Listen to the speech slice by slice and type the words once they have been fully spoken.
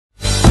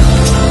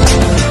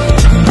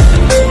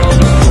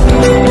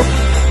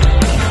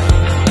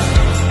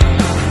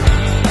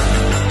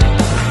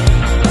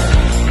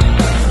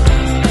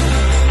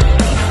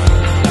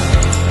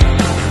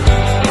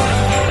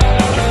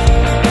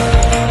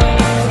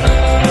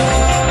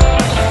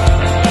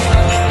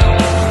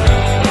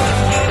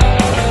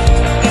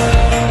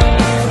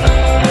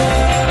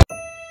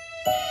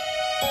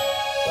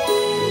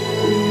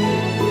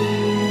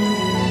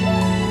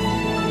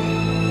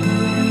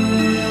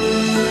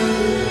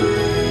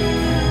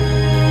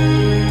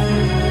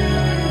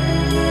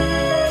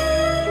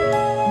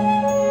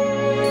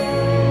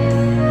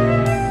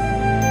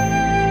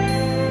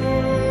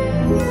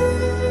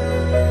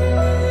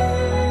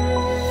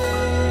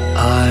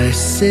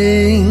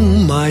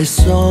my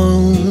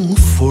song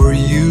for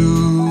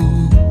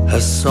you,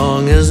 a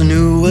song as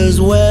new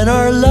as when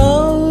our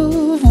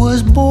love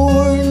was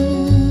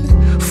born.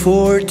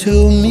 For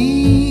to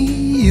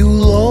me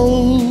you'll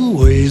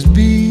always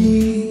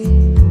be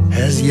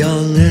as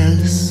young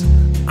as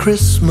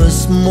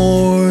Christmas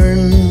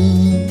morn.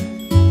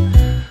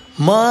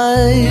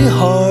 My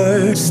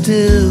heart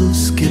still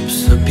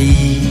skips a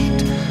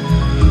beat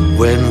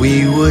when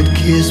we would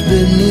kiss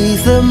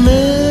beneath the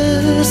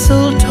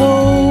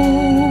mistletoe.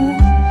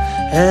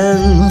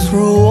 And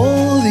through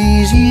all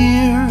these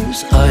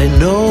years I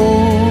know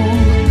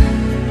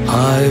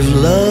I've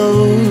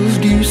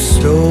loved you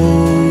so.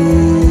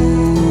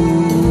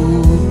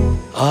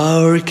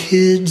 Our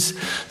kids,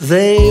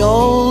 they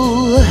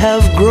all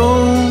have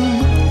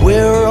grown.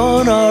 We're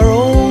on our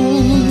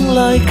own,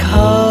 like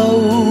how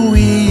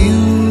we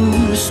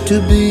used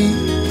to be.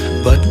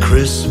 But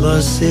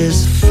Christmas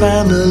is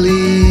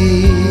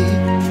family.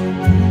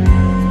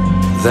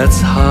 That's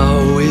how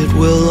it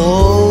will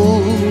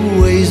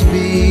always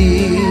be.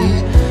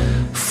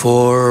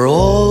 For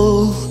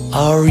all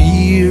our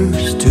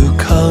years to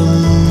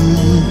come,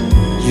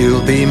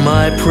 you'll be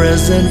my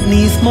present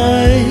 'neath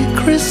my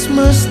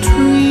Christmas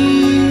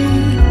tree.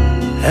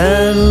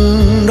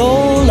 And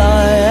all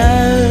I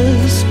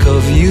ask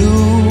of you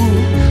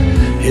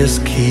is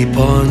keep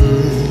on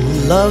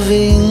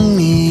loving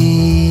me.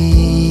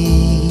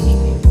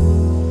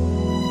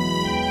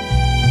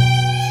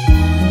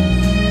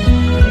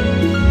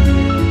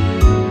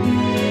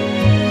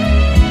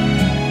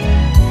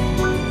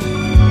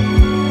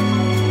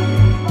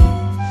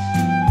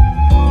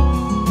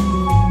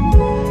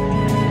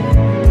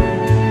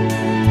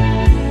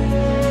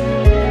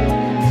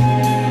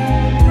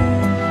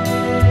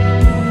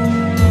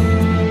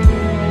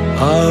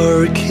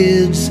 Our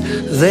kids,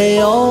 they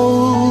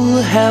all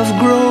have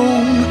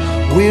grown.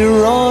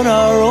 We're on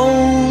our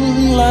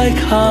own, like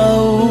how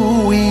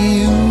we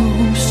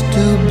used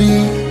to be.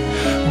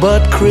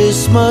 But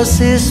Christmas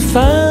is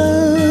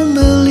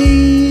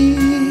family.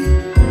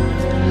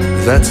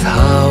 That's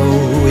how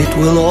it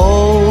will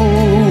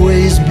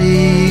always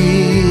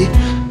be.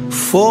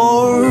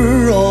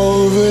 For all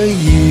the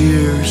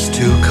years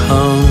to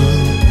come,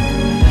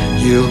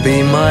 you'll be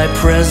my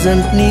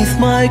present 'neath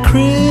my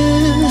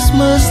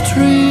Christmas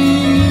tree.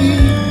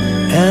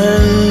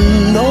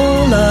 And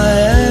all I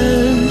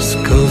ask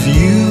of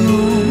you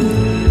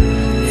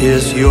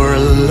is your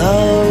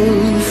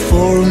love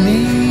for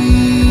me.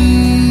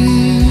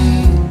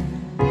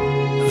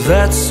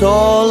 That's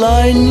all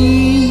I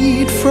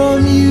need from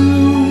you,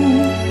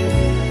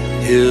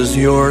 is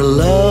your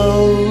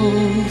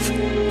love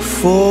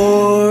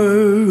for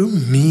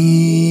me.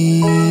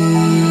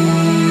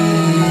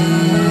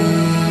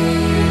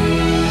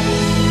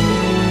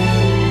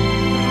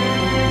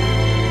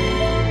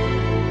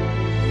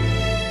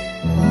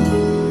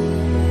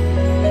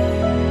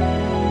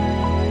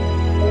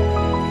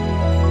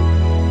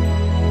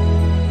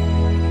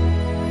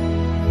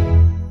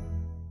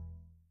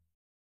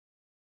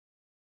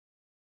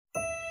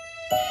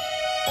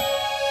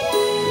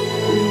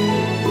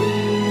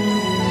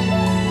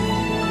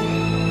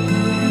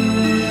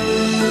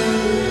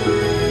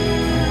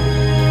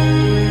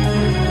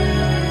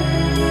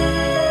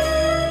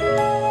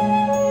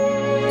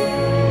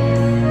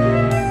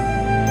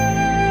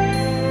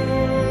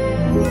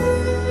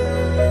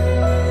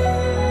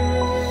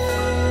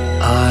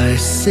 I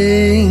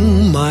sing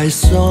my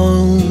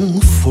song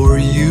for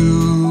you,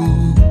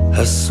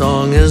 a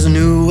song as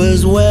new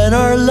as when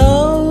our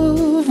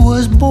love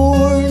was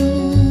born.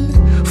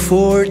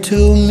 For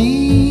to me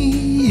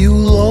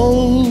you'll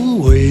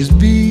always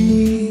be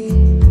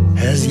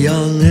as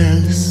young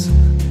as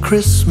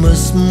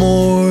Christmas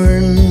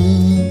morn.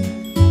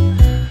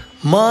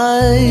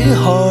 My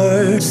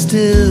heart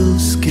still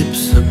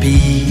skips a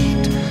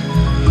beat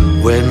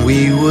when we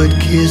would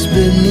kiss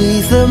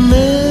beneath the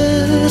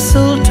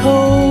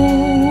mistletoe.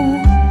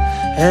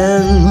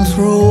 And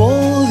through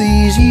all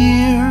these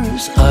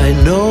years I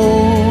know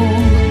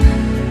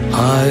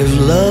I've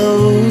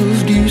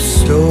loved you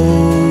so.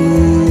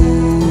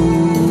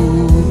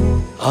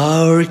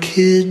 Our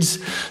kids,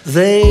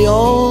 they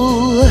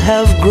all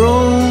have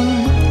grown.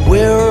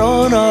 We're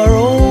on our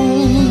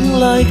own,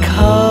 like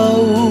how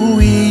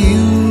we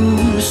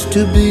used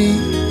to be.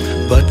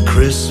 But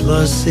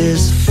Christmas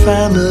is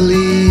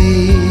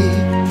family.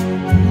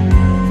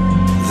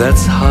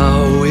 That's how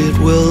it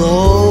will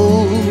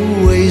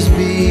always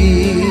be.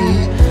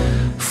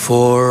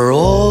 For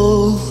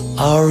all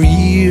our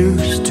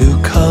years to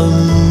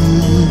come,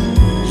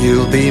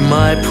 you'll be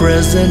my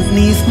present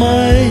 'neath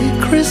my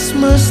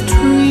Christmas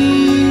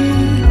tree.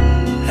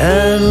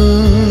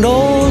 And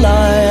all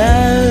I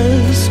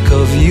ask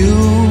of you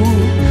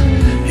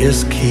is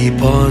keep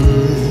on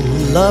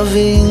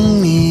loving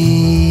me.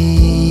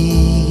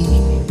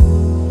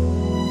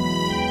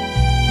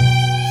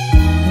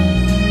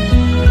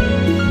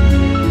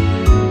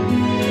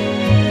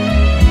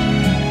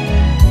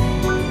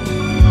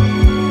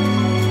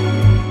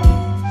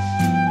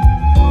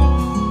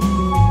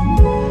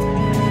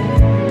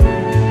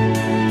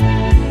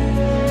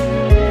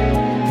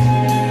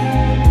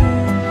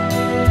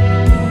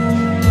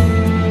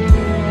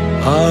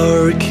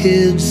 Our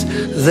kids,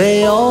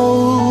 they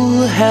all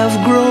have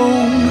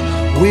grown.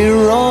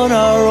 We're on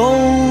our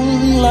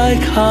own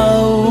like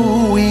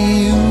how we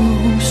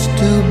used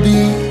to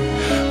be.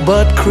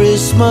 But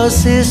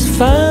Christmas is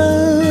family.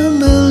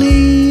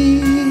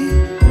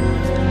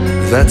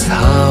 That's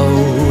how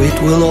it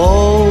will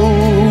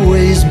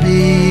always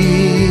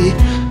be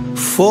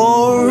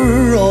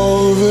for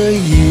all the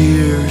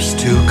years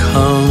to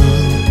come.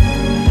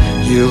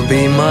 You'll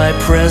be my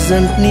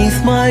present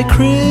 'neath my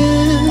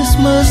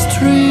Christmas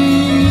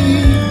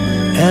tree,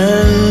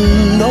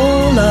 and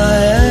all I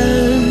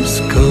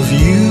ask of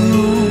you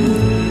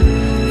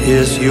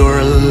is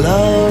your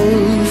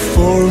love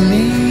for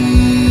me.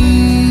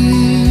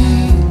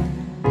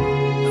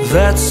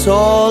 That's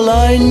all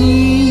I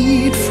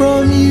need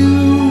from you,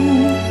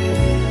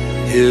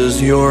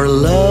 is your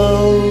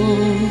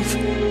love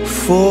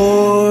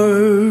for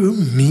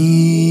me.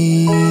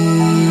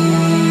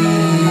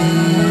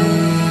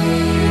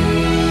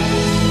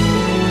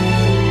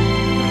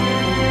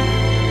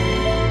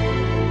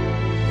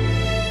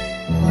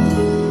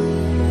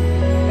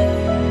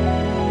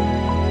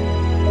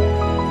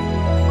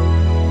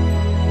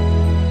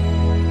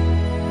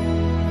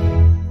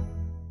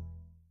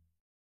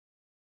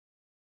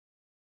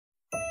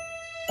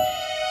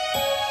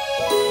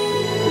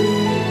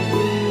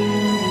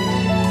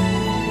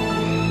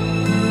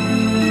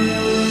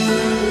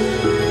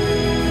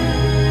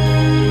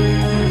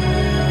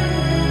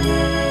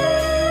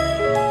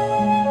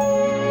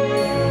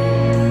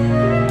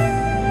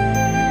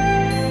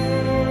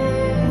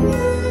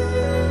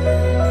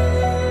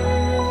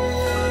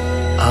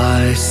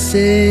 I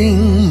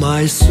sing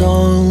my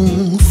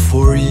song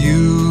for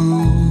you,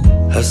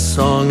 a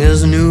song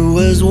as new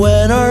as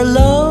when our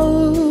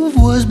love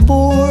was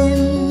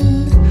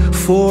born.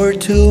 For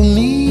to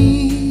me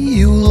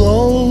you'll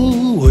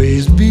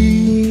always be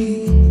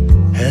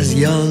as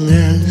young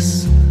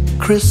as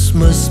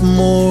Christmas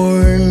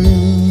morn.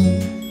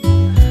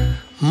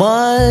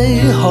 My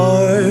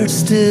heart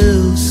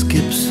still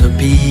skips a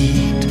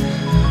beat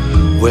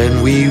when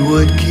we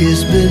would kiss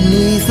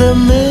beneath the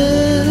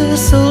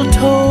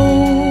mistletoe.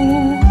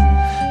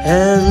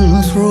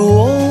 And through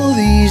all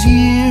these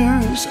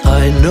years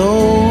I know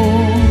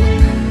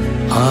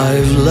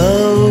I've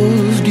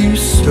loved you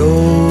so.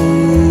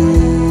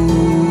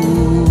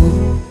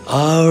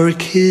 Our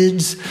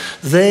kids,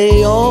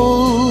 they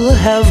all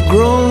have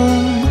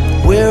grown.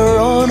 We're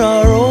on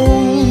our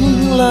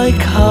own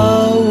like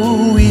how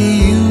we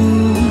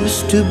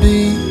used to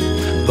be.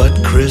 But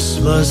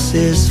Christmas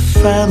is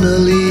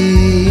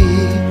family.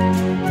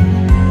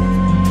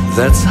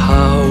 That's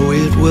how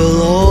it will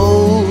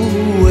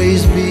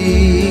always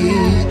be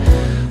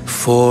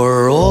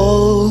for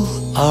all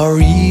our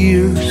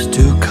years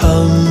to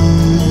come.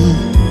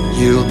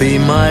 You'll be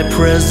my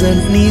present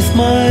 'neath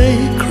my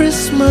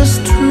Christmas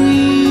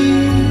tree,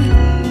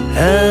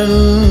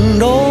 and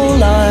all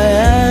I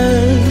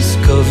ask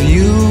of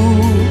you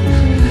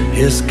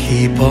is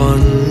keep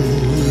on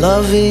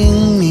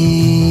loving me.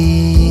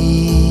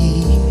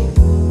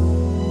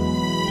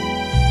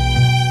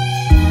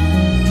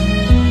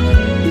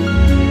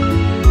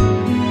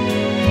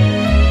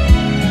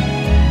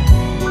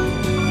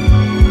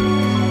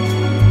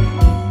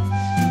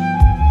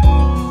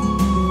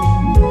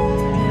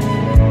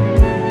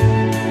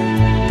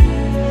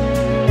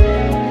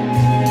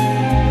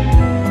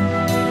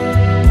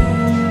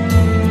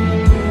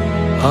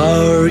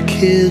 Our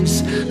kids,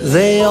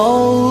 they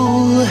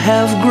all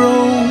have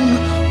grown.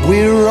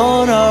 We're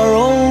on our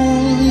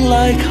own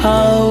like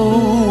how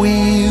we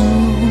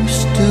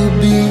used to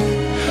be.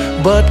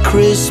 But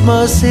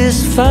Christmas is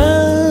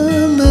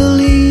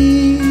family.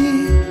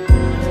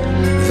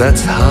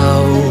 That's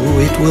how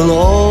it will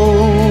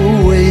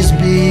always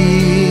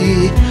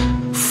be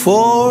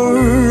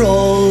for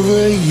all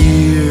the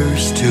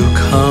years to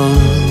come.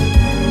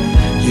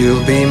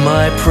 You'll be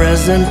my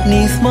present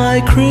 'neath my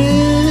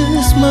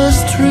Christmas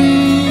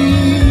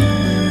tree,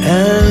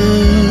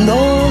 and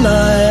all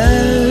I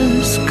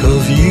ask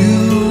of you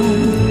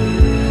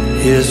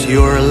is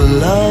your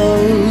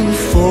love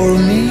for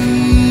me.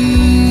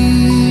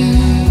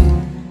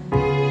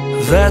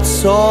 That's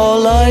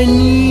all I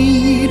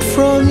need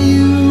from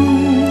you,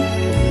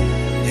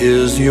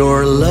 is your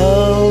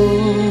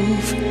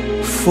love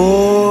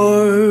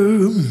for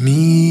me.